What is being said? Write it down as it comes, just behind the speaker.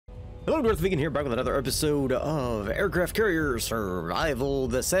Hello, Darthvegan here, back with another episode of Aircraft Carrier Survival,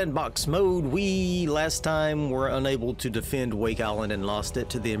 the Sandbox mode. We, last time, were unable to defend Wake Island and lost it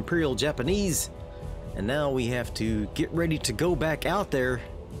to the Imperial Japanese. And now we have to get ready to go back out there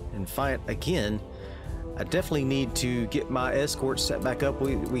and fight again. I definitely need to get my escorts set back up.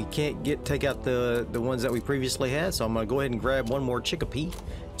 We can't take out the ones that we previously had, so I'm going to go ahead and grab one more Chickapee.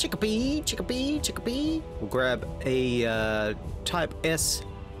 Chickapee. We'll grab a Type S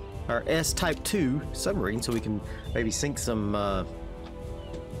or S Type 2 submarine so we can maybe sink some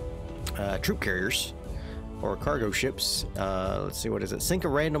troop carriers or cargo ships. Let's see, what is it? Sink a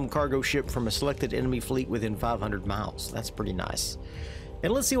random cargo ship from a selected enemy fleet within 500 miles. That's pretty nice.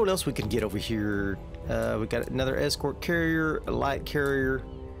 And let's see what else we can get over here. We got another escort carrier, a light carrier.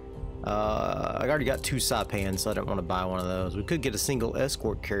 I already got two Saipans, so I don't want to buy one of those. We could get a single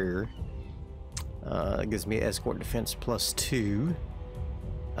escort carrier. It gives me escort defense +2.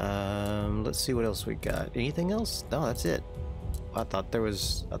 Let's see what else we got. Anything else? No, that's it. I thought there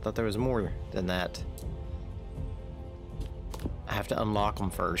was more than that. I have to unlock them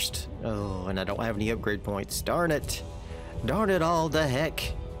first. Oh, and I don't have any upgrade points. Darn it. Darn it all the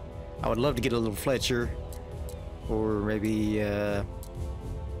heck. I would love to get a little Fletcher or maybe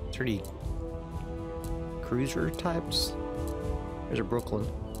 30 cruiser types. There's a Brooklyn.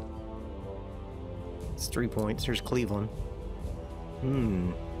 It's 3 points. There's Cleveland.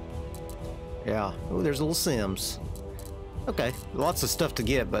 Yeah. Oh, there's little Sims. Okay, lots of stuff to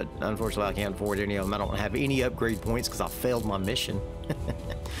get, but unfortunately I can't afford any of them. I don't have any upgrade points because I failed my mission.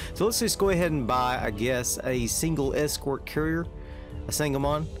 So let's just go ahead and buy, I guess, a single escort carrier, a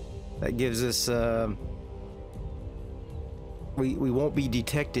Sangamon. That gives us, we won't be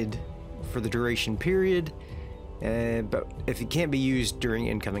detected for the duration period, but if it can't be used during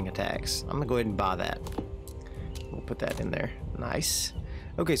incoming attacks, I'm gonna go ahead and buy that. We'll put that in there. Nice.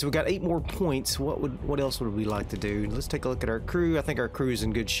 Okay, so we got 8 more points. What else would we like to do? Let's take a look at our crew. I think our crew is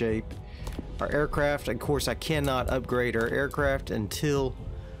in good shape. Our aircraft, of course, I cannot upgrade our aircraft until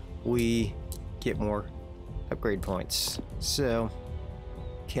we get more upgrade points. So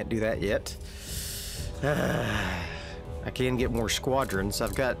can't do that yet. I can get more squadrons.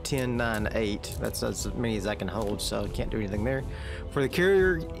 I've got 10, 9, 8. That's as many as I can hold, so I can't do anything there. For the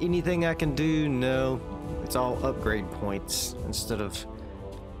carrier, anything I can do? No. It's all upgrade points instead of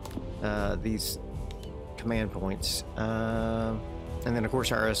these command points. And then, of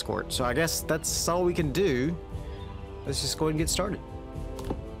course, our escort. So I guess that's all we can do. Let's just go ahead and get started.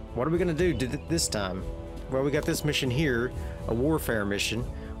 What are we going to do this time? Well, we got this mission here, a warfare mission.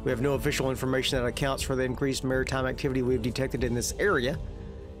 We have no official information that accounts for the increased maritime activity we have detected in this area.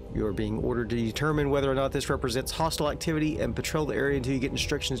 You are being ordered to determine whether or not this represents hostile activity and patrol the area until you get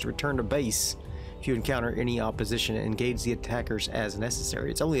instructions to return to base. If you encounter any opposition, engage the attackers as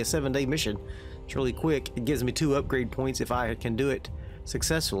necessary. It's only a 7-day mission. It's really quick. It gives me 2 upgrade points if I can do it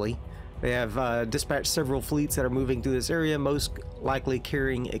successfully. They have dispatched several fleets that are moving through this area, most likely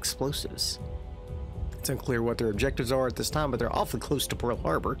carrying explosives. It's unclear what their objectives are at this time, but they're awfully close to Pearl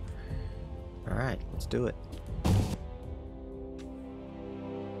Harbor. Alright, let's do it.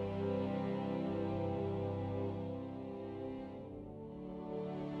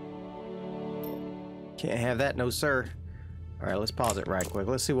 Can't have that, no sir. Alright, let's pause it right quick.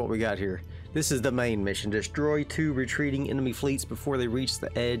 Let's see what we got here. This is the main mission. Destroy 2 retreating enemy fleets before they reach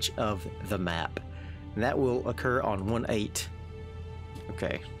the edge of the map. And that will occur on 1/8.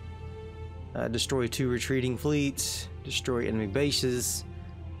 Okay. Destroy 2 retreating fleets. Destroy enemy bases.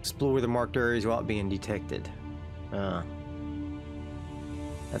 Explore the marked areas without being detected. That's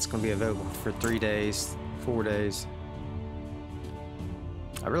going to be available for 3 days, 4 days.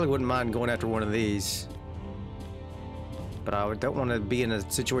 I really wouldn't mind going after one of these, but I don't want to be in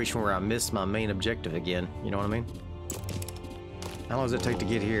a situation where I miss my main objective again. You know what I mean? How long does it take to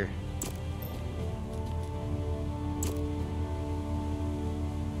get here?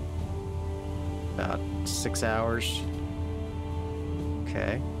 About 6 hours.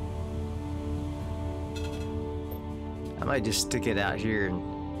 Okay. I might just stick it out here and,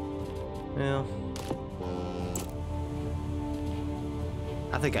 well,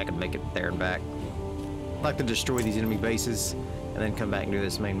 I think I can make it there and back. I'd like to destroy these enemy bases and then come back and do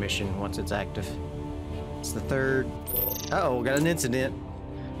this main mission once it's active. It's the 3rd. Uh-oh, got an incident.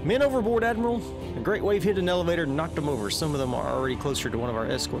 Men overboard, Admiral. A great wave hit an elevator and knocked them over. Some of them are already closer to one of our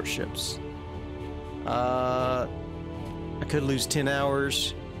escort ships. I could lose 10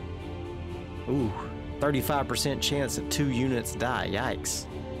 hours. Ooh, 35% chance that 2 units die. Yikes.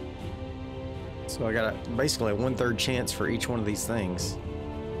 So I got basically a 1/3 chance for each one of these things.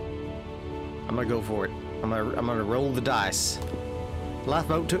 I'm gonna go for it. I'm gonna roll the dice.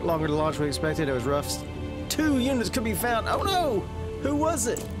 Lifeboat took longer to launch than we expected. It was rough. 2 units could be found. Oh no! Who was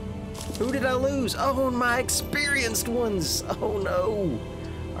it? Who did I lose? Oh, my experienced ones. Oh no.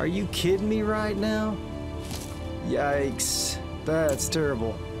 Are you kidding me right now? Yikes. That's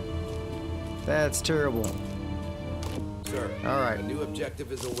terrible. That's terrible. Sir, alright. A new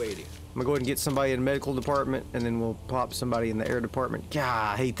objective is awaiting. I'm gonna go ahead and get somebody in the medical department, and then we'll pop somebody in the air department.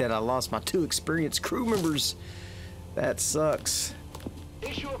 God, I hate that I lost my 2 experienced crew members. That sucks.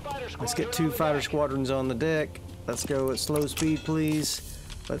 Let's get 2 fighter squadrons on the deck. Let's go at slow speed, please.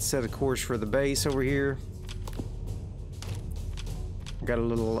 Let's set a course for the base over here. Got a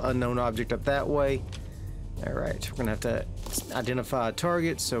little unknown object up that way. Alright, we're gonna have to identify a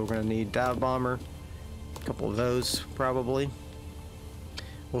target, so we're gonna need dive bomber. A couple of those, probably.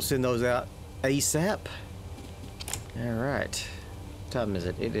 We'll send those out ASAP. Alright. What time is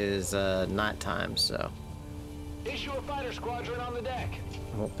it? It is nighttime, so Issue a fighter squadron on the deck.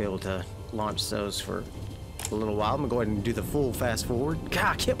 I won't be able to launch those for a little while. I'm gonna go ahead and do the full fast forward.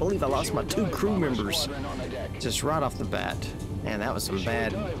 God, I can't believe I lost my 2 crew members just right off the bat. Man, that was some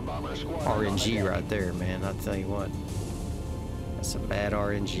bad RNG right there, man. I'll tell you what. That's some bad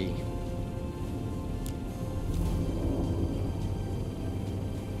RNG.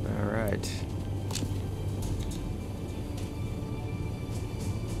 Alright.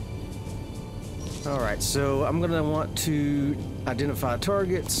 Alright, so I'm gonna want to identify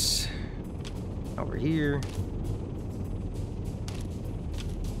targets over here.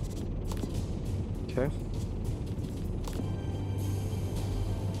 Okay.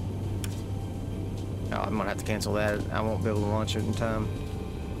 Oh, I'm gonna have to cancel that. I won't be able to launch it in time.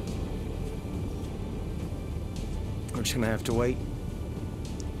 We're just gonna have to wait.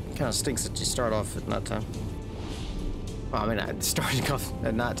 Kind of stinks that you start off at nighttime. Well, I mean, I started off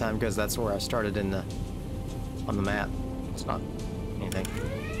at nighttime because that's where I started on the map. It's not anything.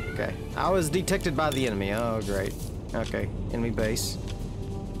 Okay. I was detected by the enemy. Oh, great. Okay. Enemy base.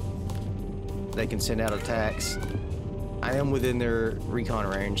 They can send out attacks. I am within their recon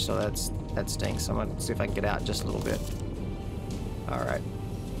range, so that stinks. I'm gonna see if I can get out just a little bit. Alright.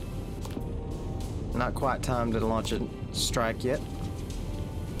 Not quite time to launch a strike yet.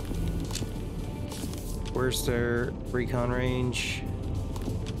 Where's their recon range?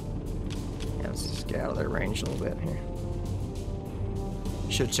 Yeah, let's just get out of their range a little bit here.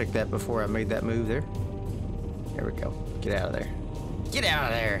 Should check that before I made that move there. There we go. Get out of there. Get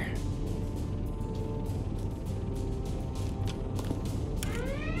out of there!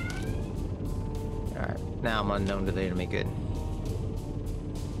 Alright, now I'm unknown to the enemy. Good.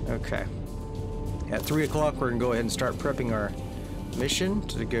 Okay. At 3 o'clock, we're gonna go ahead and start prepping our mission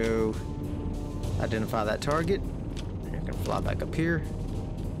to go identify that target. You're gonna fly back up here.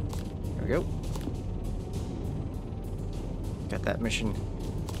 There we go. Got that mission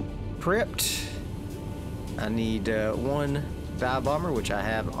prepped. I need 1 dive bomber, which I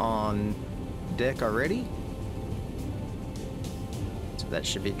have on deck already. So that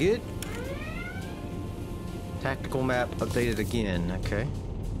should be good. Tactical map updated again. Okay.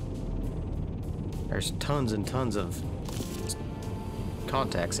 There's tons and tons of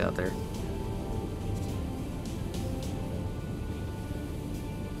contacts out there.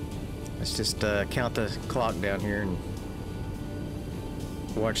 Let's just count the clock down here and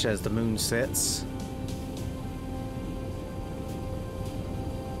watch as the moon sets.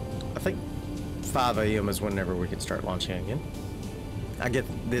 I think 5 a.m. is whenever we can start launching again. I get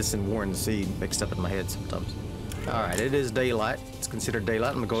this and War in the Sea mixed up in my head sometimes. Alright, it is daylight. It's considered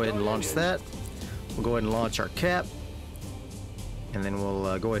daylight. I'm going to go ahead and launch that. We'll go ahead and launch our cap. And then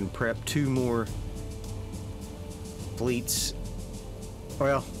we'll go ahead and prep 2 more fleets.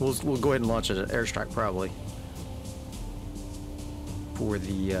 Well, we'll go ahead and launch an airstrike probably for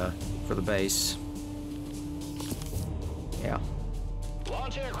the base. Yeah.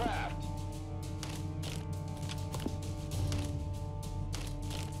 Launch aircraft.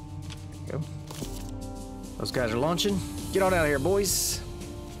 Go. Those guys are launching. Get on out of here, boys.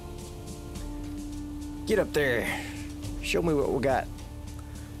 Get up there. Show me what we got.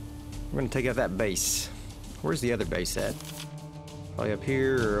 We're gonna take out that base. Where's the other base at? Probably up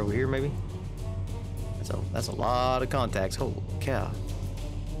here or over here, maybe. That's a lot of contacts. Holy cow.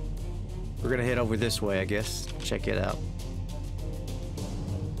 We're gonna head over this way, I guess. Check it out.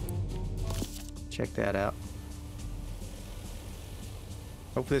 Check that out.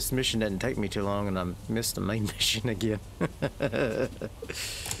 Hope this mission doesn't take me too long and I missed the main mission again. Go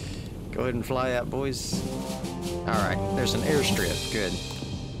ahead and fly out, boys. Alright, there's an airstrip. Good.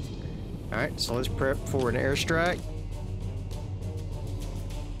 Alright, so let's prep for an airstrike.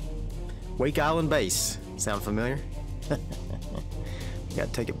 Wake Island Base. Sound familiar?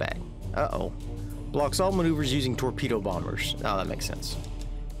 Gotta take it back. Uh-oh. Blocks all maneuvers using torpedo bombers. Oh, that makes sense.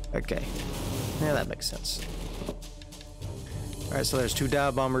 Okay. Yeah, that makes sense. Alright, so there's 2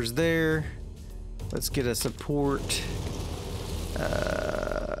 dive bombers there. Let's get a support.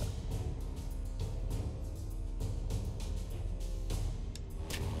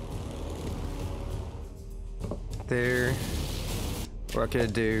 There. We're gonna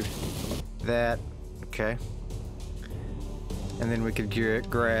do that. Okay. And then we could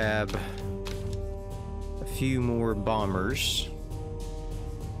grab a few more bombers.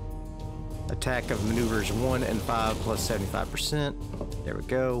 Attack of maneuvers 1 and 5 plus 75%. There we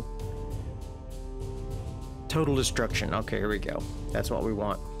go. Total destruction. Okay, here we go. That's what we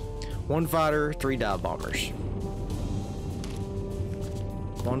want. 1 fighter, 3 dive bombers.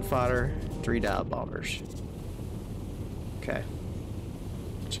 1 fighter, 3 dive bombers. Okay.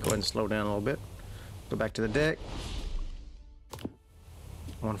 Let's go ahead and slow down a little bit. Go back to the deck.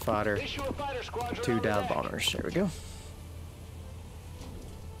 1 fighter, 2 dive bombers. There we go.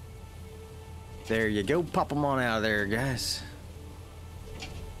 There you go. Pop them on out of there, guys.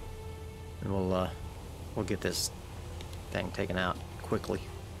 And we'll get this thing taken out quickly.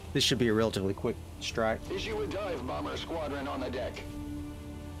 This should be a relatively quick strike. Issue a dive bomber squadron on the deck.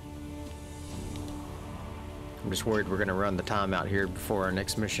 I'm just worried we're gonna run the time out here before our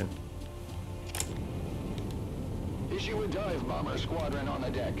next mission. Issue a dive bomber squadron on the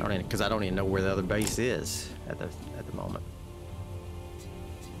deck. Because I don't even know where the other base is at the moment.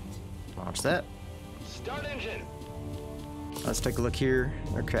 Launch that. Start engine. Let's take a look here.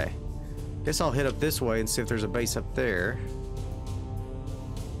 Okay. Guess I'll head up this way and see if there's a base up there.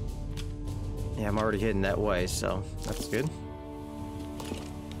 Yeah, I'm already heading that way, so that's good.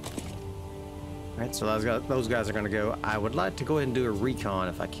 Alright, so those guys are gonna go. I would like to go ahead and do a recon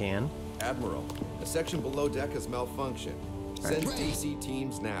if I can. Admiral, a section below deck has malfunctioned. Send DC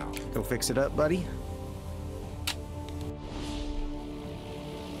teams now. Go fix it up, buddy.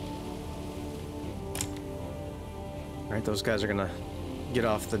 Alright, those guys are gonna get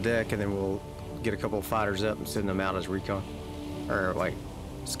off the deck and then we'll get a couple of fighters up and send them out as recon. Or wait,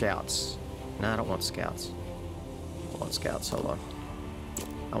 scouts. No, I don't want scouts. I want scouts, hold on.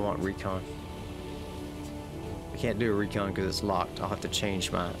 I want recon. I can't do a recon because it's locked. I'll have to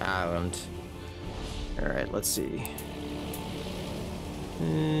change my island. Alright, let's see.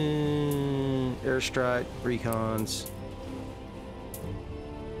 Airstrike, recons.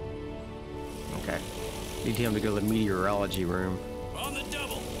 Okay. Need him to go to the meteorology room. On the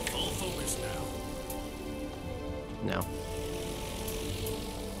double. Full focus now. No.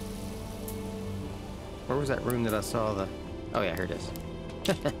 Where was that room that I saw the... Oh yeah, here it is.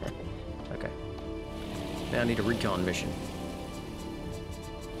 Okay. Now I need a recon mission.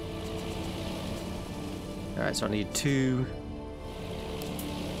 Alright, so I need 2...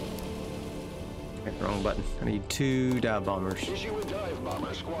 Okay, wrong button. I need 2 dive bombers. Issue a dive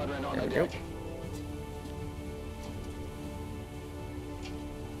bomber squadron on There the we go. deck.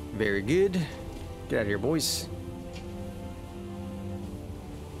 Very good. Get out of here, boys.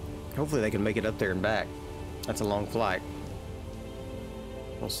 Hopefully they can make it up there and back. That's a long flight.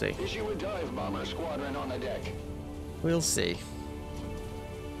 We'll see. Issue a dive bomber squadron on the deck. We'll see.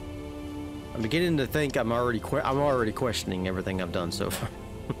 I'm beginning to think I'm already questioning everything I've done so far.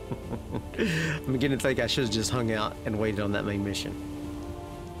 I'm beginning to think I should have just hung out and waited on that main mission.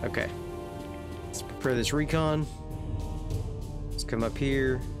 Okay. Let's prepare this recon. Let's come up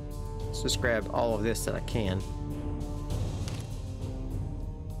here. Let's just grab all of this that I can.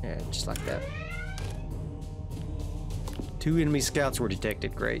 Yeah, just like that. 2 enemy scouts were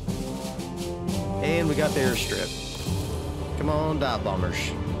detected. Great. And we got the airstrip. Come on, dive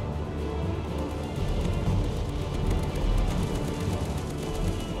bombers.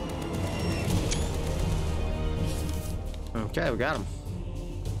 Okay, we got them.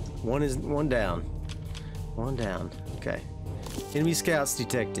 One down. One down. Okay. Enemy scouts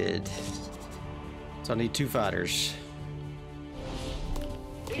detected. So I need 2 fighters.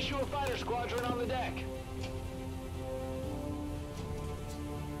 Issue a fighter squadron on the deck.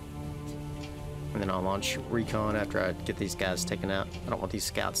 And then I'll launch recon after I get these guys taken out. I don't want these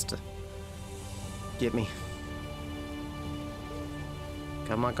scouts to get me.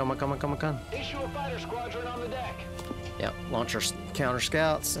 Come on, come on, come on, come on, come on. Issue a fighter squadron on the deck. Yep, launch our counter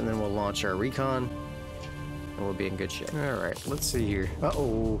scouts, and then we'll launch our recon, and we'll be in good shape. All right, let's see here.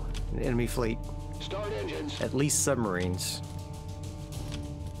 Uh-oh, an enemy fleet. Start engines. At least submarines.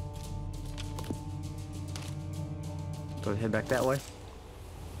 Go head back that way.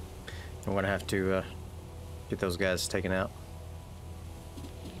 I'm gonna have to get those guys taken out.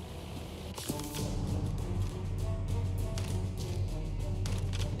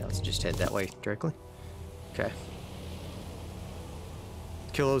 let's just head that way directly. Okay.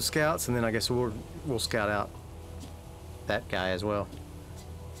 Kill those scouts, and then I guess we'll scout out that guy as well.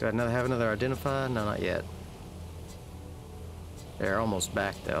 Do I have another identify? No, not yet. They're almost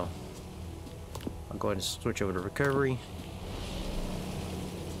back though. I'll go ahead and switch over to recovery.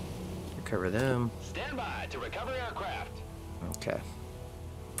 Recover them. Stand by to recover aircraft. Okay.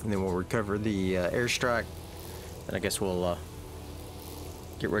 And then we'll recover the airstrike. And I guess we'll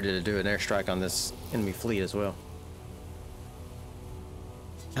get ready to do an airstrike on this enemy fleet as well.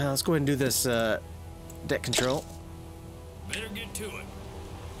 Let's go ahead and do this deck control. Better get to it.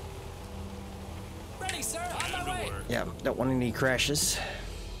 Ready, sir. On my way. Yeah, don't want any crashes.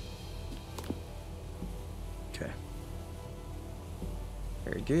 Okay.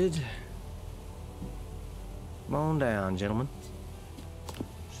 Very good. Come on down, gentlemen.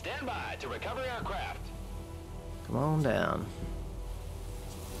 Stand by to recover aircraft. Come on down.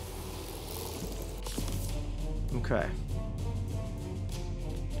 Okay.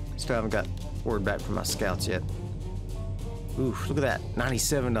 Still haven't got word back from my scouts yet. Oof, look at that.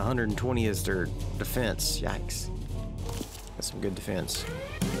 97 to 120 is their defense. Yikes. That's some good defense.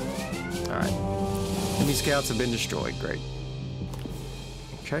 Alright. Enemy scouts have been destroyed. Great.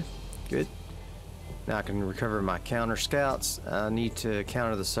 Okay, good. Now I can recover my counter scouts. I need to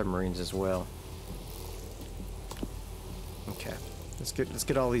counter the submarines as well. Okay. Let's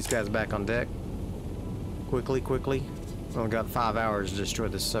get all these guys back on deck. Quickly. We only got 5 hours to destroy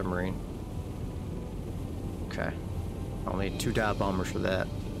this submarine. Okay. I'll need 2 dive bombers for that.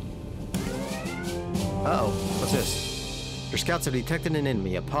 Uh-oh. What's this? Your scouts have detected an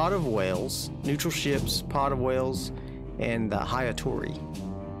enemy. A pod of whales, neutral ships, pod of whales, and the Hayatori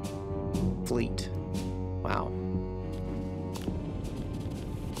fleet. Wow.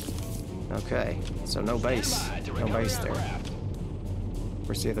 Okay. So no base. No base there.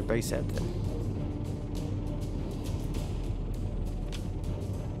 Where's the other base at then?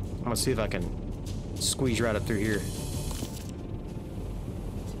 I'm gonna see if I can squeeze right up through here.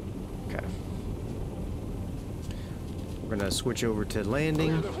 Okay. We're gonna switch over to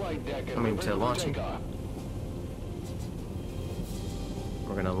landing. To launching.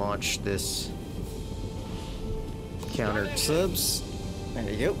 We're gonna launch this counter subs. There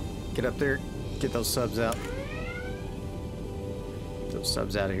you go. Get up there. Get those subs out. Get those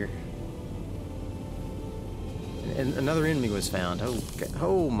subs out of here. And another enemy was found.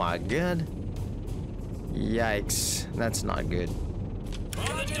 Oh my god. Yikes. That's not good.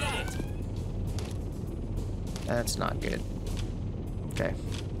 That's not good. Okay.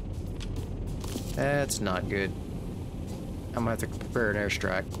 That's not good. I'm gonna have to prepare an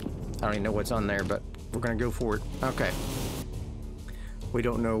airstrike. I don't even know what's on there, but we're gonna go for it. Okay. We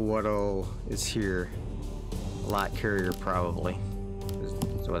don't know what all is here. Light carrier probably.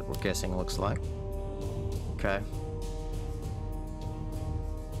 Is what we're guessing looks like. Okay.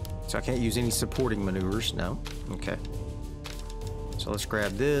 So I can't use any supporting maneuvers. No. Okay. So let's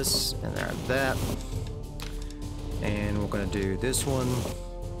grab this and grab that. And we're gonna do this one.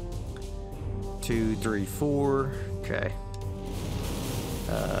 2, 3, 4. Okay.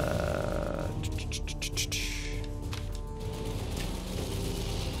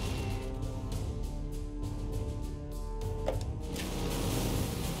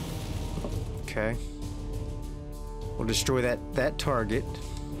 Okay. We'll destroy that target.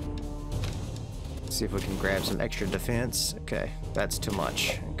 See if we can grab some extra defense. Okay, that's too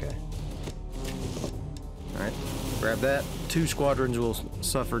much. Okay. Alright, grab that. 2 squadrons will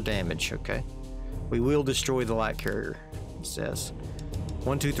suffer damage. Okay. We will destroy the light carrier, it says.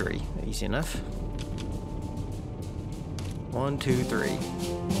 1, 2, 3. Easy enough. 1, 2, 3.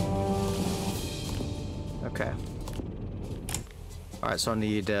 Okay. Alright, so I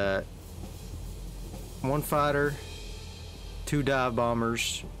need 1 fighter, 2 dive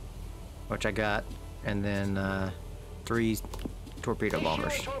bombers, which I got, and then 3 torpedo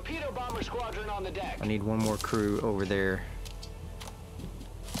bombers. Torpedo bomber squadron on the deck. I need 1 more crew over there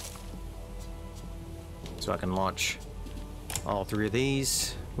so I can launch all 3 of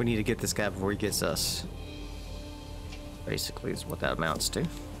these. We need to get this guy before he gets us. Basically is what that amounts to.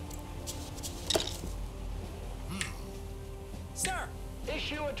 Sir.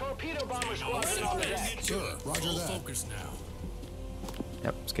 Issue a torpedo bomber squadron on the deck. Sure, roger that. Focus now.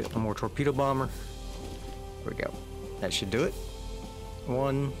 Yep, let's get 1 more torpedo bomber. There we go. That should do it.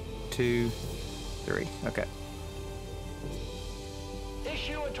 1, 2, 3. Okay.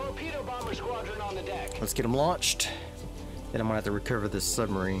 Issue a torpedo bomber squadron on the deck. Let's get them launched. Then I'm gonna have to recover this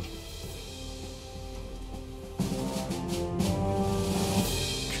submarine.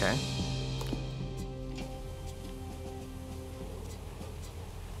 Okay.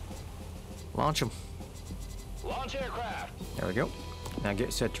 Launch them. Launch aircraft. There we go. Now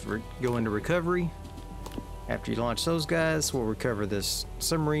get set to go into recovery. After you launch those guys, we'll recover this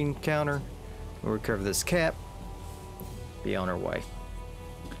submarine counter. We'll recover this cap. Be on our way.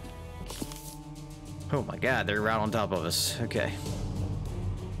 Oh my god, they're right on top of us. Okay.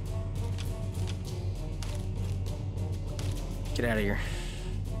 Get out of here.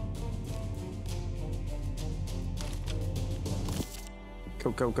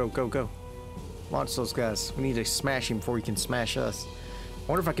 Go, go, go, go, go. Launch those guys. We need to smash him before he can smash us. I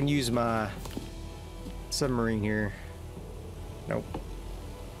wonder if I can use my submarine here. Nope.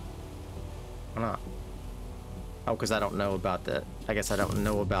 Why not? Oh, because I don't know about that. I guess I don't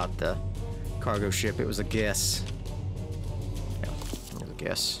know about the cargo ship. It was a guess. Yeah, it was a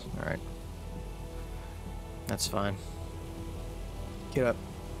guess. Alright. That's fine. Get up.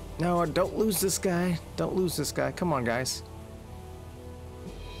 No, don't lose this guy. Don't lose this guy. Come on, guys.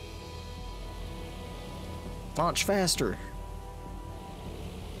 Launch faster.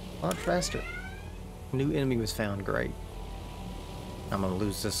 Launch faster. New enemy was found. Great. I'm gonna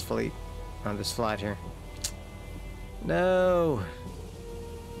lose this fleet on this flight here. No.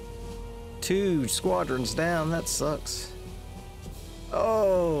 2 squadrons down. That sucks.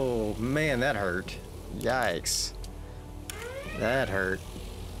 Oh man, that hurt. Yikes. That hurt.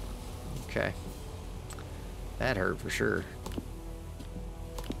 Okay. That hurt for sure.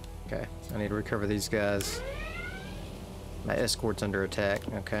 Okay, I need to recover these guys. My escort's under attack.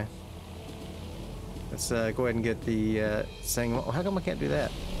 Okay. Let's go ahead and get the Sangamon. How come I can't do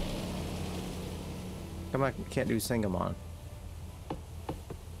that? How come I can't do Sangamon?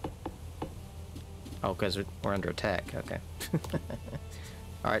 Oh, because we're under attack. Okay.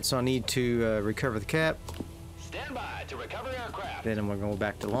 Alright, so I need to recover the cap. Stand by to recover aircraft. Then we're going to go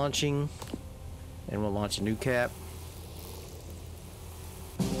back to launching. And we'll launch a new cap.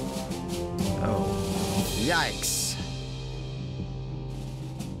 Oh. Yikes.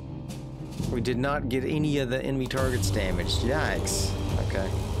 We did not get any of the enemy targets damaged. Yikes. Okay.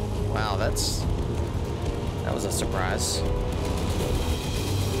 Wow, that was a surprise.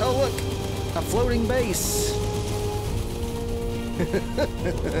 Oh, look! A floating base!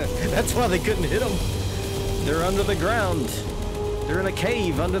 That's why they couldn't hit them. They're under the ground. They're in a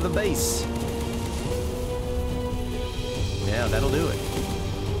cave under the base. Yeah, that'll do it.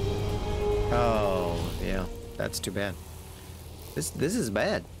 Oh, yeah. That's too bad. This is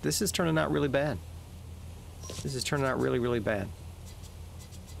bad. This is turning out really bad. This is turning out really, really bad.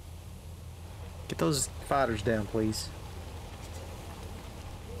 Get those fighters down, please.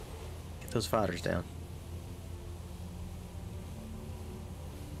 Get those fighters down.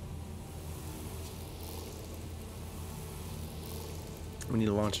 We need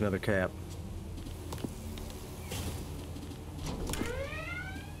to launch another cap.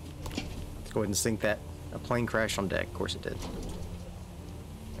 Let's go ahead and sink that. A plane crashed on deck. Of course it did.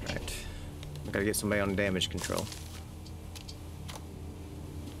 Alright. I gotta get somebody on damage control.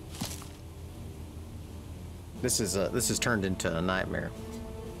 This has turned into a nightmare.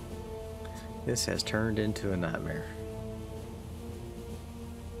 This has turned into a nightmare.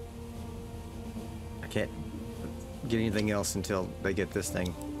 I can't get anything else until they get this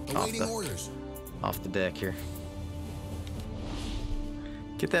thing off the deck here.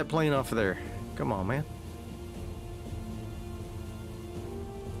 Get that plane off of there. Come on, man.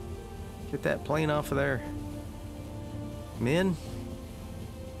 Get that plane off of there. Men.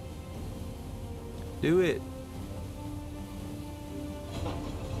 Do it.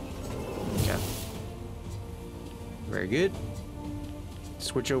 Okay. Very good.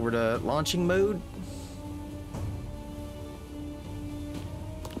 Switch over to launching mode.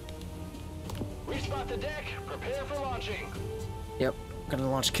 Respot the deck. Prepare for launching. Yep. Gonna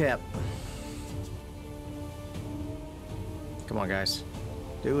launch cap. Come on, guys.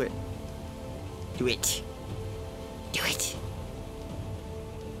 Do it. Do it. Do it.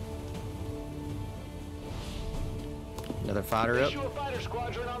 Another fighter up. Issue a fighter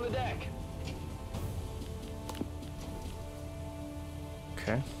squadron on the deck.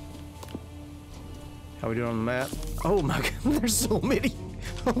 Okay. How we doing on the map? Oh my god, there's so many.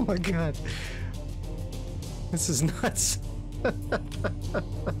 Oh my god. This is nuts.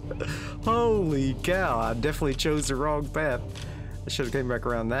 Holy cow, I definitely chose the wrong path. I should have came back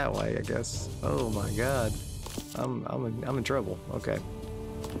around that way, I guess. Oh my god. I'm in trouble. Okay.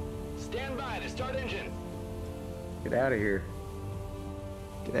 Stand by to start engine. Get out of here.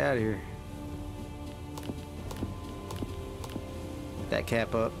 Get out of here. Get that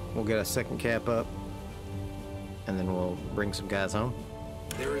cap up. We'll get a second cap up. And then we'll bring some guys home.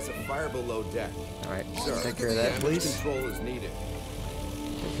 There is a fire below deck. Alright, Sir, take care of that, damage please. control is needed.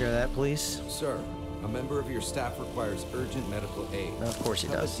 Take care of that, please. Sir, a member of your staff requires urgent medical aid. Of course he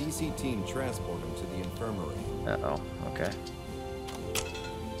Have does. a DC team transport him to the infirmary. Uh-oh, okay.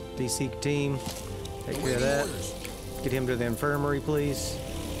 DC team, take care of that. Get him to the infirmary, please.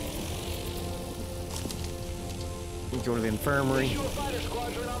 Go to the infirmary. Issue a fighter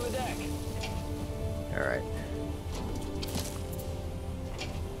squadron on the deck. Alright.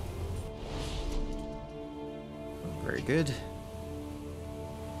 Very good.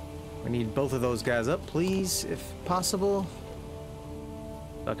 We need both of those guys up, please, if possible.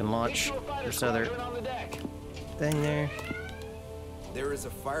 So I can launch Issue a fighter this other squadron on the deck. thing there. There is a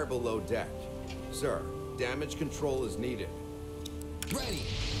fire below deck. Sir, damage control is needed. Ready.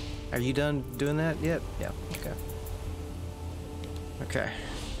 Are you done doing that yet? Yeah, okay. Okay.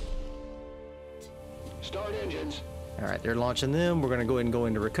 Start engines. Alright, they're launching them. We're gonna go ahead and go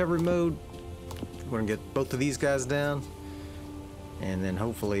into recovery mode. We're gonna get both of these guys down. And then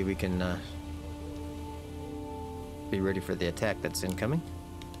hopefully we can be ready for the attack that's incoming.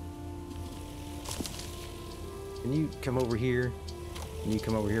 Can you come over here? Can you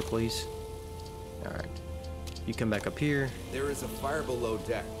come over here, please? Alright. You come back up here. There is a fire below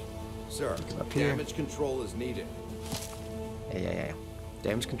deck. Sir, Come up here. damage control is needed. Yeah.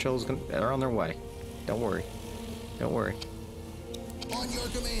 Damage controls are on their way. Don't worry. Don't worry. On your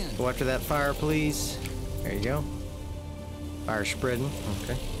command. Go after that fire, please. There you go. Fire spreading.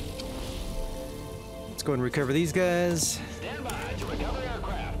 Okay. Let's go and recover these guys. Stand by to recover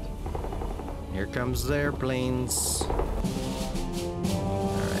aircraft. Here comes the airplanes.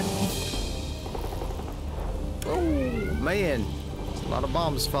 Alright. Oh, man. A lot of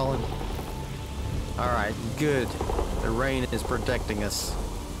bombs falling. Alright, good. The rain is protecting us.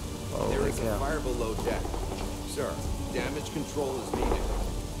 There Holy is a cow. fire below deck. Sir, damage control is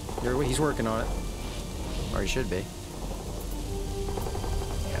needed. He's working on it. Or he should be.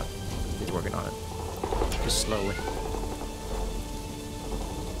 Yeah, he's working on it. Just slowly.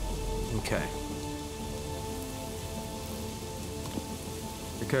 Okay.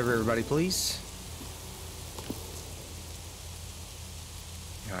 Recover everybody, please.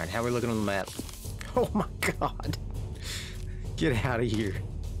 Alright, how are we looking on the map? Oh my god. Get out of here.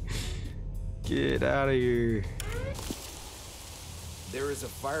 Get out of here. There is a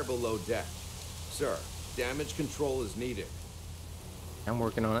fire below deck. Sir, damage control is needed. I'm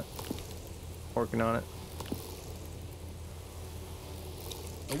working on it. Working on it.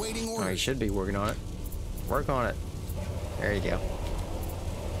 Awaiting Oh, he orders. should be working on it. Work on it. There you go.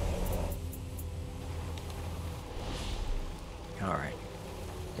 Alright.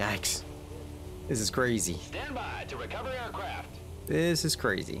 Yikes. This is crazy. Stand by to recover aircraft. This is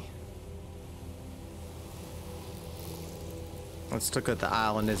crazy. Let's look at the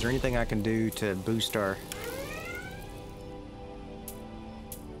island. Is there anything I can do to boost our...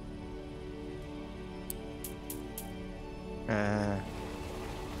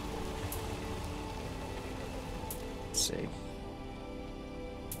 Let's see.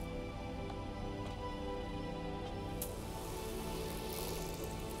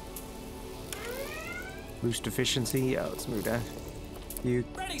 Boost efficiency. Oh, let's move down. You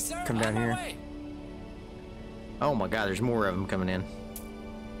Ready, sir. come down On my here. way. Oh my god, there's more of them coming in.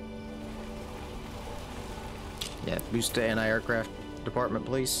 Yeah, boost to anti-aircraft department,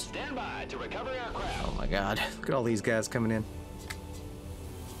 please. Stand by to recover aircraft. Oh my god, look at all these guys coming in.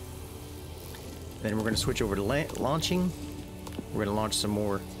 Then we're going to switch over to launching. We're going to launch some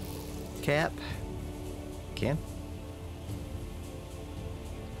more cap. Can.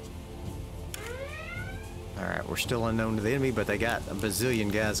 Alright, we're still unknown to the enemy, but they got a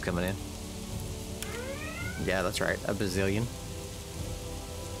bazillion guys coming in. Yeah, that's right, a bazillion.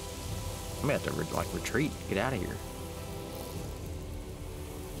 I'm gonna have to like retreat, get out of here.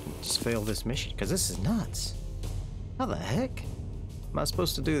 Just fail this mission, because this is nuts. How the heck am I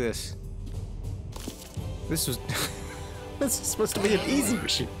supposed to do this? This was this is supposed to be an easy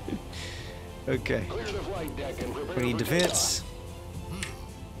mission. Okay. Clear the flight deck and prepare We need for defense.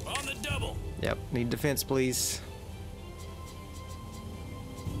 On the double. Yep, need defense, please.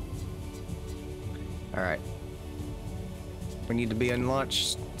 Alright. We need to be in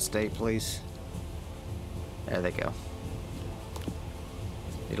launch state, please. There they go.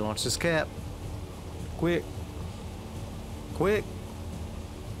 Need to launch this cap. Quick. Quick.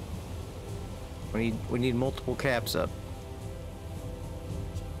 We need multiple caps up.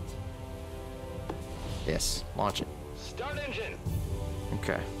 Yes, launch it. takeoff. Start engine.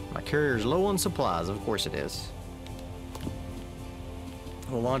 Okay. My carrier's low on supplies, of course it is.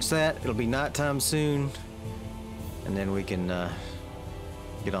 We'll launch that. It'll be nighttime soon. And then we can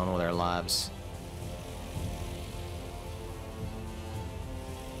get on with our lives.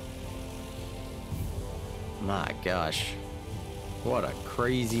 My gosh. What a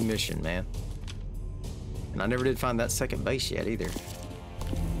crazy mission, man. And I never did find that second base yet either.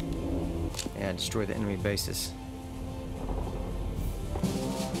 Yeah, destroy the enemy bases.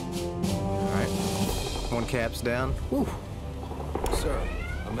 Alright. One cap's down. Woo! Sir,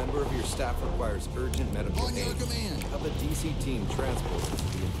 a member of your staff requires urgent medical On your aid. command. Have a DC team transport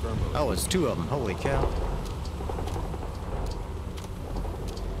to the infirmary. Oh, it's two of them. Holy cow.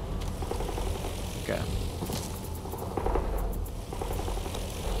 Okay.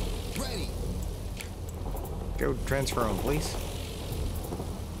 Ready. Go transfer them, please.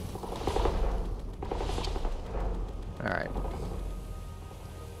 Alright.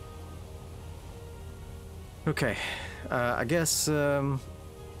 Okay. I guess, you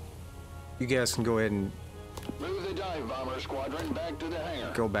guys can go ahead and Move the dive bomber squadron back to the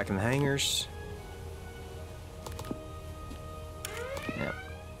hangar. go back in the hangars. Yep.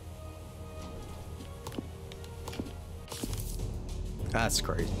 That's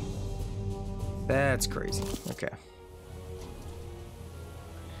crazy. That's crazy. Okay.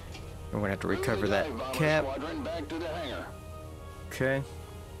 We're gonna have to recover that cap. Squadron back to the hangar. Okay.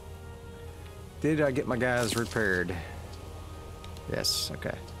 Did I get my guys repaired? Yes,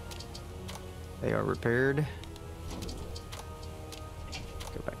 okay. They are repaired.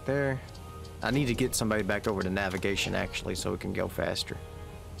 Go back there. I need to get somebody back over to navigation actually so we can go faster.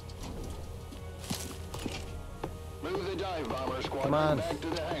 Move the dive bomber squadron Come on. back to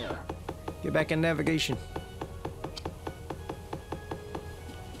the hangar. Get back in navigation.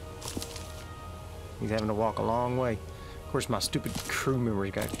 He's having to walk a long way. Of course, my stupid crew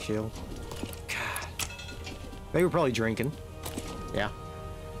members got killed. God. They were probably drinking. Yeah.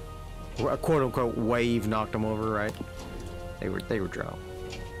 A quote-unquote wave knocked them over, right? They were drunk.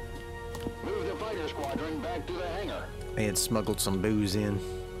 Move the fighter squadron back to the hangar. They had smuggled some booze in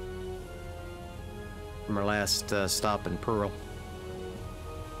from our last stop in Pearl.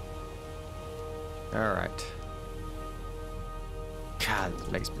 All right. God,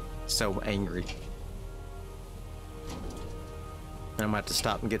 it makes me so angry. And I might have to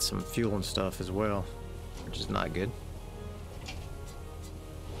stop and get some fuel and stuff as well, which is not good.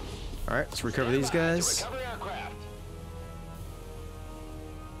 All right, let's recover these guys. Recover aircraft.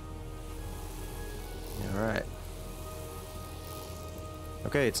 All right.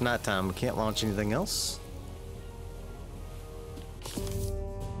 Okay, it's nighttime. We can't launch anything else.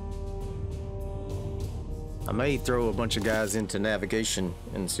 I may throw a bunch of guys into navigation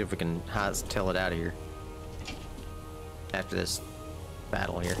and see if we can tail it out of here after this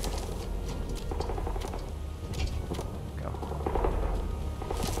battle here. Go.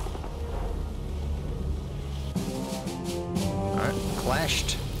 Alright,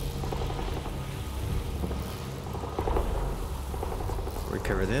 clashed.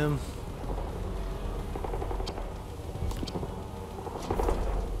 Recover them.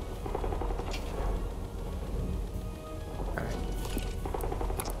 Alright.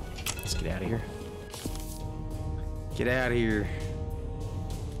 Let's get out of here. Get out of here.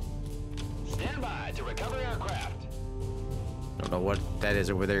 Stand by to recover aircraft. Don't know what that is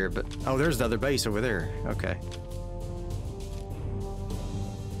over there, but oh, there's the other base over there. Okay.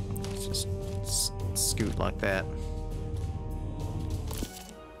 Let's just scoot like that.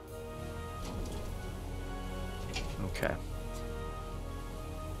 Okay.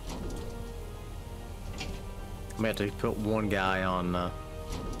 I'm gonna have to put one guy on. Now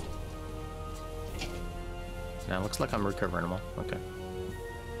looks like I'm recovering them all. Okay.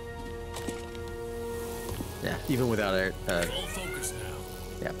 Yeah, even without a. Full focus now.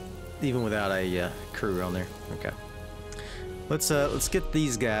 Yeah, even without a crew on there. Okay. Let's get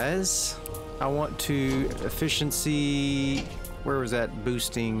these guys. I want to efficiency. Where was that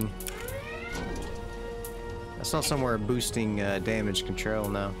boosting? I saw somewhere boosting damage control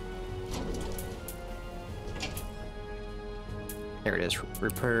now. There it is.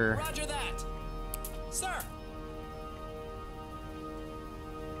 Repair. Roger that. Sir.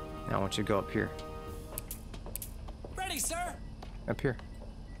 Now I want you to go up here. Ready, sir. Up here.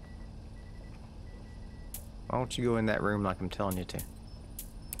 Why don't you go in that room like I'm telling you to?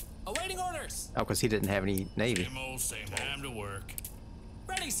 Awaiting orders. Oh, because he didn't have any Navy. Same time to work.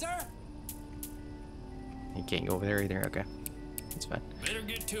 Ready, sir. He can't go over there either. Okay. That's fine. Better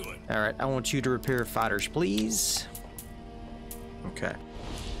get to it. Alright, I want you to repair fighters, please. Okay.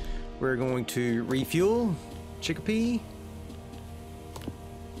 We're going to refuel. Chickpea.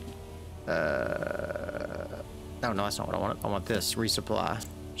 Oh, no, that's not what I want. I want this. Resupply.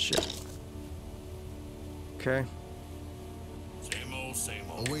 Shit. Okay. Same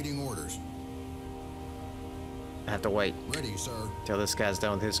old. Awaiting orders. I have to wait Ready, sir. till this guy's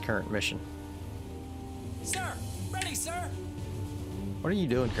done with his current mission. Sir! Ready, sir! What are you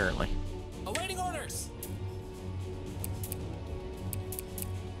doing currently? Awaiting orders!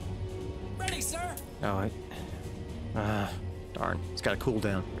 Ready, sir! Oh, darn. It's got a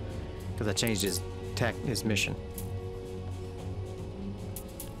cooldown because I changed his mission.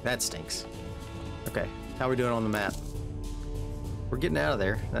 That stinks. Okay, how are we doing on the map? We're getting out of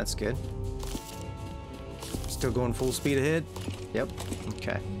there. That's good. Still going full speed ahead? Yep.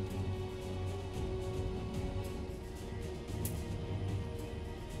 Okay.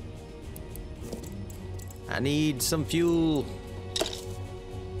 I need some fuel.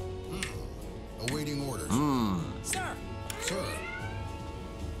 Awaiting orders. Sir! Sir.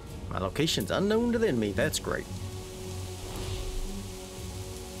 My location's unknown to the enemy. That's great.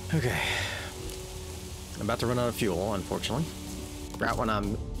 Okay. I'm about to run out of fuel, unfortunately. Right when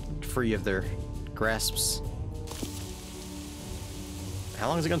I'm free of their grasps. How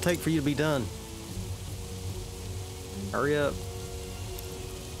long is it going to take for you to be done? Hurry up.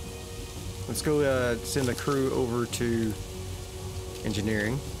 Let's go send the crew over to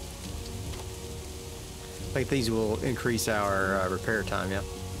engineering. I think these will increase our repair time, yeah.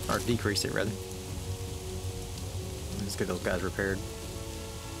 Or decrease it, rather. Let's get those guys repaired.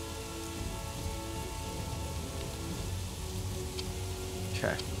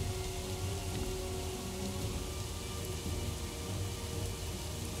 Okay.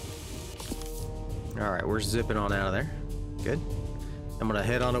 Alright, we're zipping on out of there. Good. I'm gonna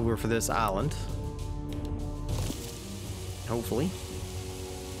head on over for this island. Hopefully.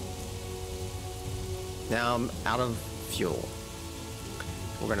 Now I'm out of fuel.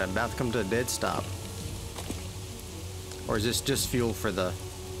 We're gonna about to come to a dead stop. Or is this just fuel for the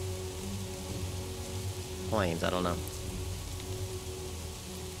planes? I don't know.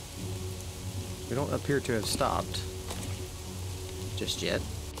 We don't appear to have stopped just yet,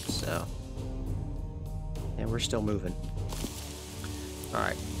 so yeah, we're still moving. All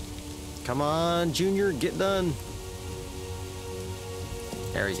right, come on, Junior, get done.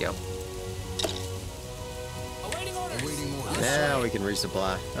 There you go. Awaiting orders! Awaiting orders. Now we can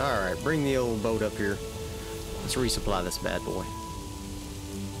resupply. All right, bring the old boat up here. Let's resupply this bad boy.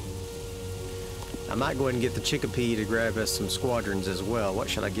 I might go ahead and get the Chicopee to grab us some squadrons as well. What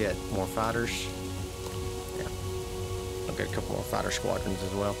should I get? More fighters? Yeah. I'll get a couple more fighter squadrons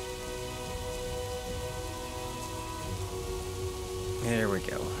as well. There we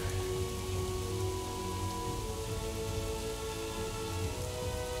go.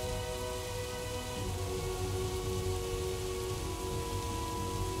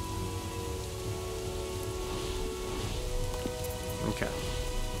 Okay.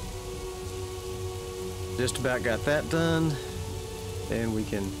 Just about got that done. Then we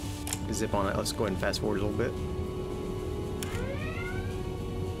can zip on it. Let's go ahead and fast forward a little bit.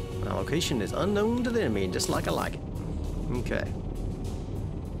 My location is unknown to the enemy, just like I like it. Okay.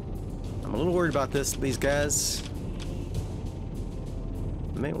 I'm a little worried about these guys.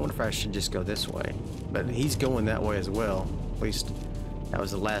 I may wonder if I should just go this way. But he's going that way as well. At least that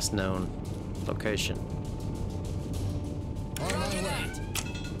was the last known location. Roger that!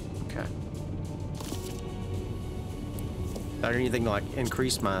 Okay. Got anything to like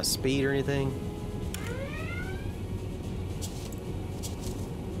increase my speed or anything?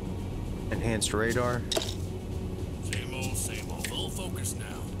 Enhanced radar. Same old, same old. Full focus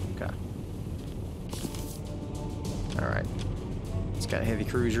now. Okay. Alright. It's got heavy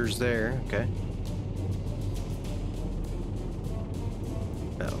cruisers there. Okay.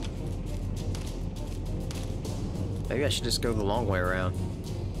 No. Maybe I should just go the long way around.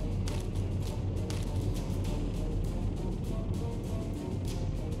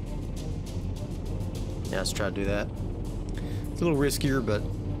 Yeah, let's try to do that. It's a little riskier, but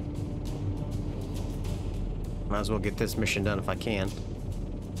might as well get this mission done if I can.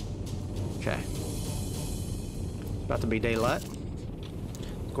 Okay. About to be daylight.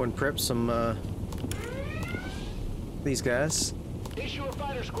 Go and prep some these guys. Issue a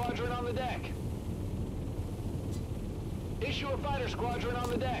fighter squadron on the deck. Issue a fighter squadron on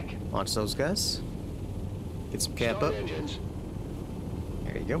the deck. Launch those guys. Get some cap Start up. engines.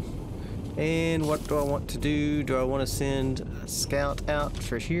 There you go. And what do I want to do? Do I want to send a scout out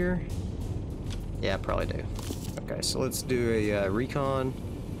for here? Yeah, I probably do. Okay, so let's do a recon.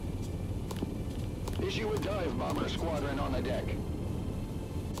 Issue a dive bomber squadron on the deck.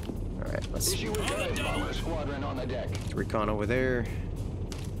 Alright, let's Issue a dive bomber squadron on the deck. recon over there.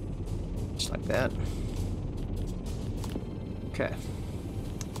 Just like that. Okay.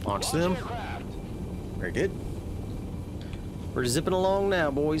 Launch them. Aircraft. Very good. We're zipping along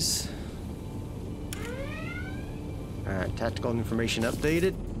now, boys. Alright, tactical information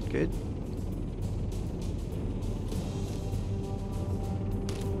updated. Good.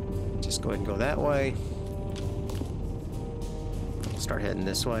 go ahead and go that way. Start heading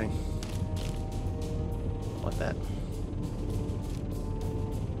this way. Like that.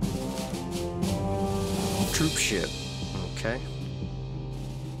 Troop ship. Okay.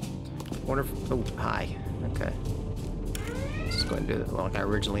 Wonder if... Oh, hi. Okay. Let's go ahead and do it like I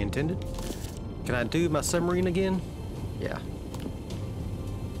originally intended. Can I do my submarine again? Yeah.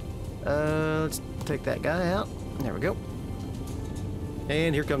 Let's take that guy out. There we go.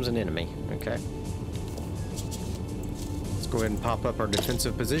 And here comes an enemy. Okay. Let's go ahead and pop up our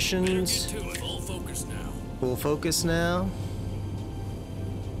defensive positions. Get to it. Full focus now. Full focus now.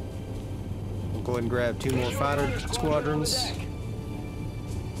 We'll go ahead and grab 2 more fighter squadrons.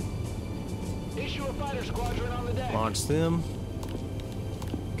 Issue a fighter squadron on the deck. Launch them.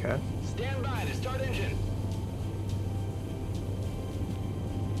 Okay. Stand by to start engine.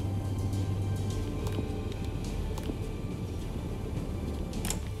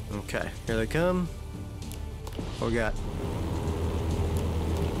 Okay, here they come. What we got?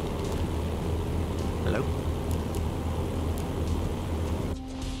 Hello?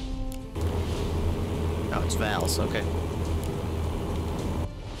 Oh, it's Val's, okay.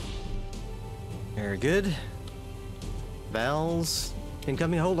 Very good. Val's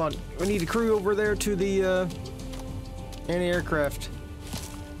incoming. Hold on. We need a crew over there to the anti-aircraft.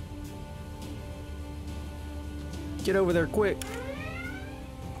 Get over there quick.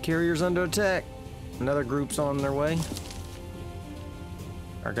 Carrier's under attack. Another group's on their way.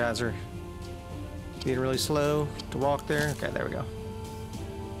 Our guys are being really slow to walk there. Okay, there we go.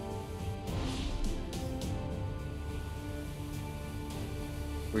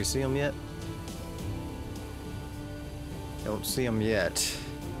 Do we see them yet? Don't see them yet.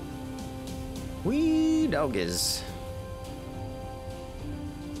 Wee doggies.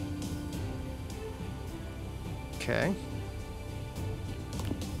 Okay.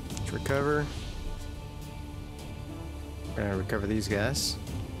 Let's recover. We're gonna recover these guys.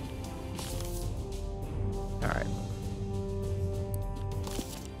 Alright.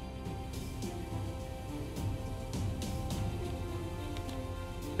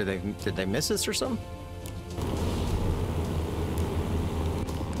 Did they miss us or something?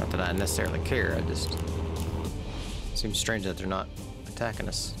 Not that I necessarily care, I just... Seems strange that they're not attacking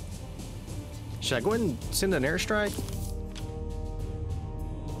us. Should I go ahead and send an airstrike?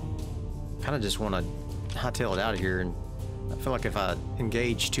 Kinda just wanna hightail it out of here, and I feel like if I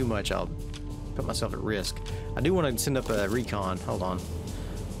engage too much, I'll put myself at risk. I do want to send up a recon. Hold on.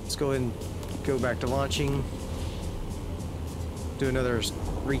 Let's go ahead and go back to launching. Do another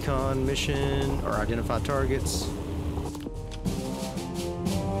recon mission or identify targets.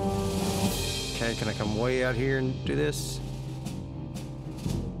 Okay, can I come way out here and do this?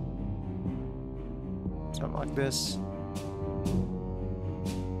 Something like this.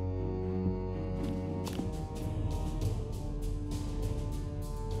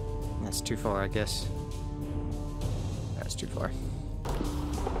 That's too far, I guess. That's too far.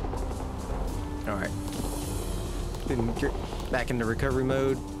 Alright. Then get back into recovery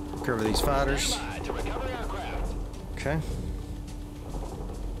mode. Recover these fighters. Stand by to recover aircraft. Okay.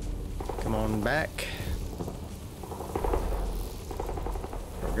 Come on back.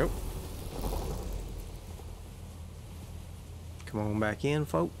 There we go. Come on back in,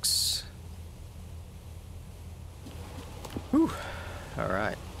 folks. Whew.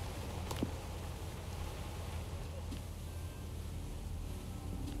 Alright.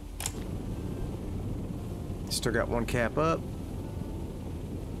 Still got one cap up.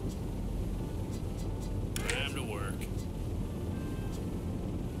 Time to work.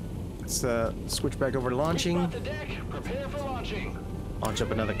 Let's switch back over to launching. Spot the deck. Prepare for launching. Launch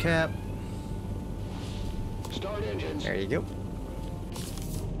up another cap. Start engines. There you go.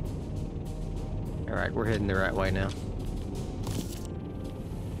 Alright, we're heading the right way now.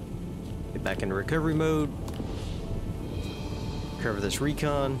 Get back into recovery mode. Cover this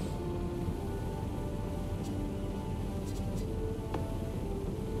recon.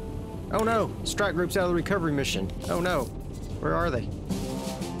 Oh no! Strike group's out of the recovery mission. Oh no! Where are they?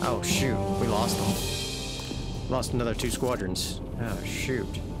 Oh shoot, we lost them. Lost another 2 squadrons. Oh shoot.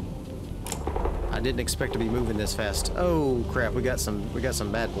 I didn't expect to be moving this fast. Oh crap, we got some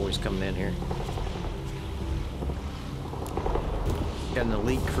bad boys coming in here. Got an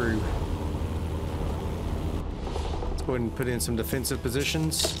elite crew. Let's go ahead and put in some defensive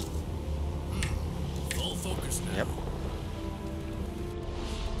positions. Full focus now. Yep.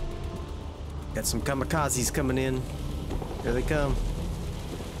 Got some kamikazes coming in. Here they come.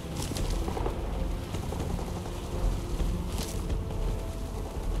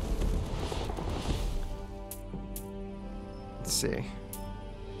 Let's see.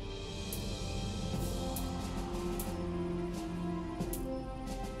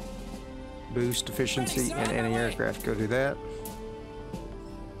 Boost efficiency in any aircraft. Go do that.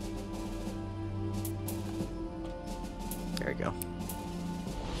 There you go.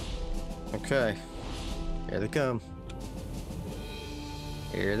 Okay. Here they come.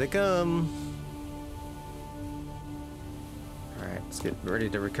 Here they come. Alright, let's get ready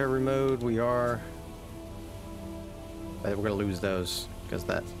to recovery mode. We are. But we're gonna lose those because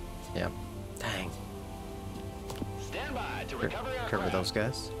that. Yeah. Dang. Stand by to recover our Cover craft. those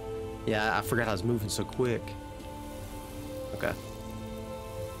guys. Yeah, I forgot I was moving so quick. Okay.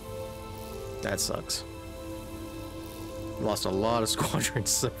 That sucks. Lost a lot of squadrons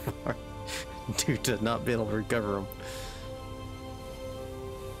so far due to not being able to recover them.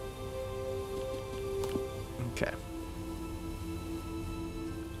 Okay.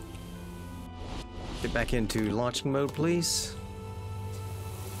 Get back into launching mode, please.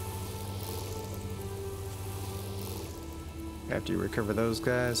 After you recover those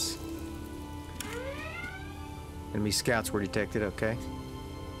guys. Enemy scouts were detected, okay.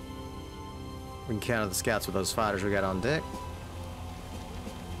 We can counter the scouts with those fighters we got on deck.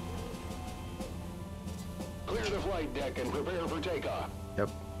 Clear the flight deck and prepare for takeoff. Yep.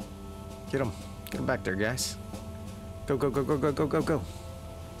 Get them. Get them back there, guys. Go, go, go, go, go, go, go, go.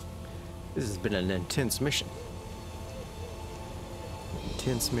 This has been an intense mission.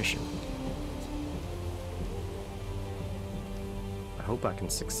 Intense mission. I hope I can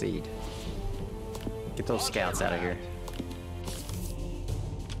succeed. Get those scouts out of here.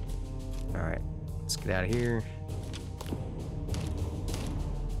 Alright. Let's get out of here.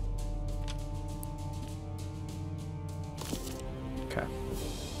 Okay.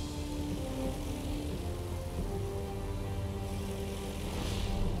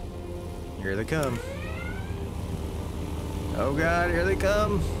 Here they come. Oh god, here they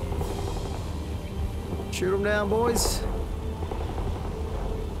come. Shoot them down, boys.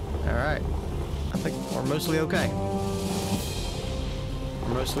 Alright. I think we're mostly okay.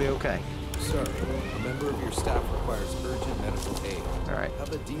 We're mostly okay. Sir, a member of your staff requires urgent medical aid. Alright.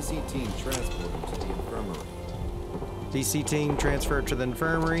 Have a DC team transport him to the infirmary. DC team transferred to the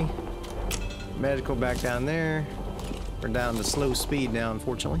infirmary. Medical back down there. We're down to slow speed now,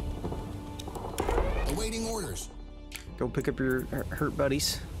 unfortunately. Awaiting orders. Go pick up your hurt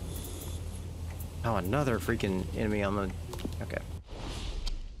buddies. Oh, another freaking enemy on the... Okay.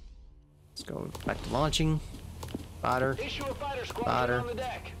 Let's go back to launching. Fighter. Issue a fighter squadron Fighter. on the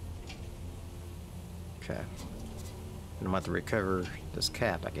deck. Okay. And I'm about to recover this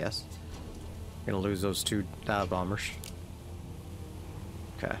cap, I guess. Gonna lose those two dive bombers.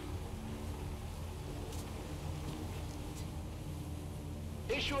 Okay.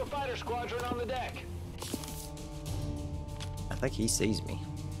 Issue a fighter squadron on the deck. I think he sees me.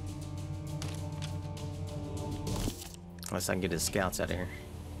 Unless I can get his scouts out of here.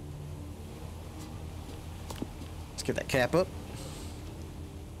 Let's get that cap up.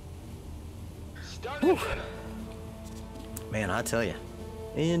 Start Whew. engine. Man, I tell you.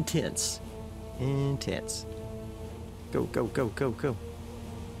 Intense. Intense. Go, go, go, go, go.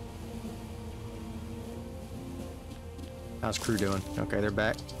 How's crew doing? Okay, they're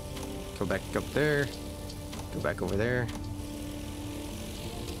back. Go back up there. Go back over there.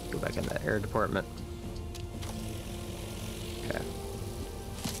 Go back in that air department. Okay.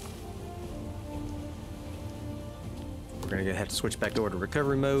 We're gonna have to switch back over to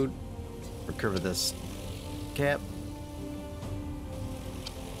recovery mode. Recover this cap.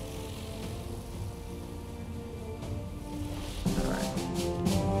 Alright.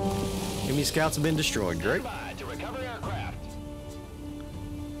 Enemy scouts have been destroyed, great. Stand by to recover our craft.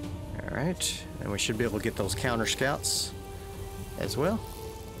 Alright, and we should be able to get those counter scouts as well.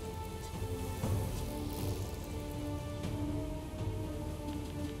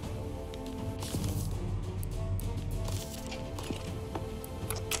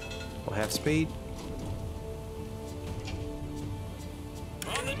 We'll have speed.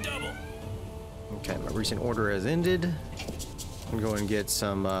 On the double. Okay, my recent order has ended. I'm going to get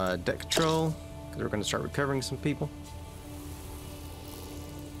some deck control because we're going to start recovering some people.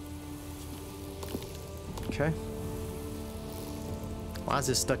 Okay. Why is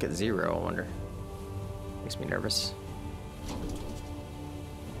this stuck at 0, I wonder? Makes me nervous.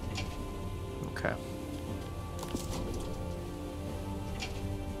 Okay.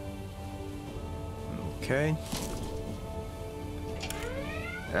 Okay.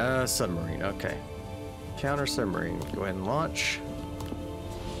 Submarine, okay. Counter submarine. Go ahead and launch.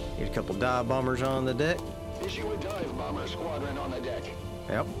 Need a couple dive bombers on the deck. Issue a dive bomber squadron on the deck.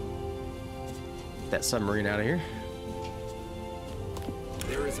 Yep. Get that submarine out of here.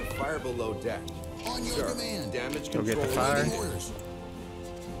 There is a fire below deck. On your Sir, command. damage Go control get the fire. Awaiting orders.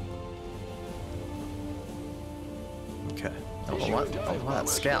 don't know why that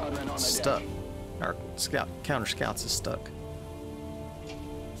scout is stuck. Our scout, counter scouts is stuck.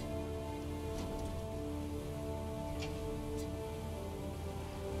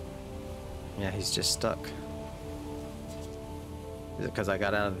 Yeah, he's just stuck. Is it because I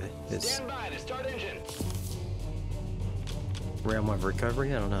got out of his Stand by to start engine. realm of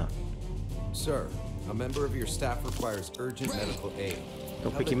recovery? I don't know. Sir, a member of your staff requires urgent medical aid. Go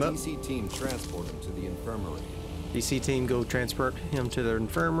Have pick a him up. DC team transport him to the infirmary. DC team, go transport him to the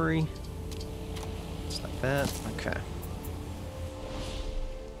infirmary. Just like that. Okay.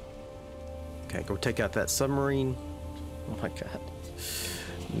 Okay, go take out that submarine. Oh my god.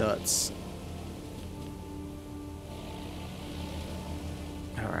 Nuts.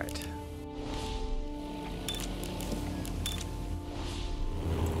 Alright.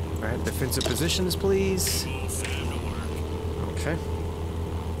 Alright, defensive positions, please. Okay.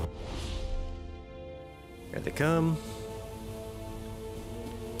 Here they come.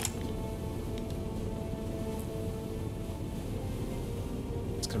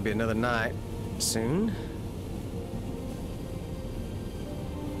 It's gonna be another night soon.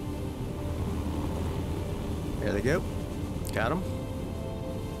 There they go. Got them.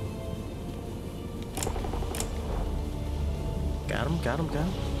 Got him, got him, got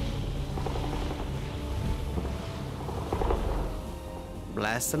him.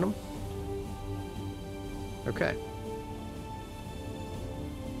 Blasting them. Okay.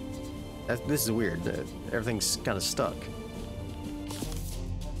 This is weird. Everything's kind of stuck.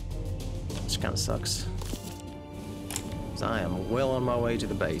 Which kind of sucks. 'Cause I am well on my way to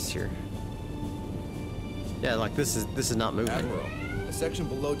the base here. Yeah, like this is not moving. Admiral, a section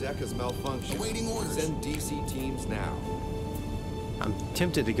below deck has malfunctioned. Awaiting orders. Send DC teams now. I'm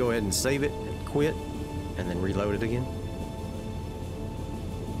tempted to go ahead and save it and quit and then reload it again.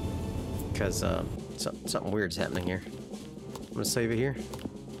 Because something weird's happening here. I'm gonna save it here.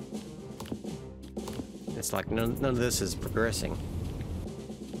 It's like none of this is progressing.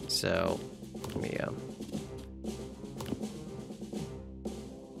 So let me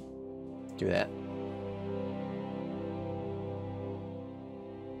do that.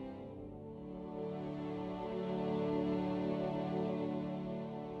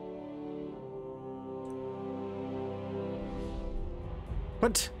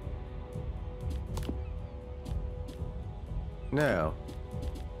 What? No.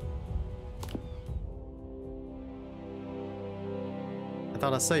 I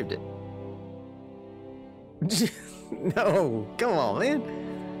thought I saved it. No, come on,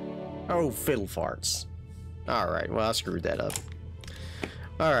 man. Oh, fiddle farts. Alright, well, I screwed that up.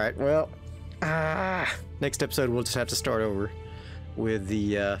 Alright, well, next episode we'll just have to start over with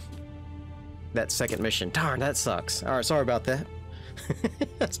the, that second mission. Darn, that sucks. Alright, sorry about that.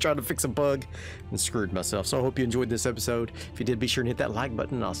 I was trying to fix a bug and screwed myself. So I hope you enjoyed this episode. If you did, be sure to hit that like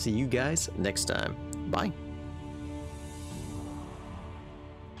button. I'll see you guys next time. Bye.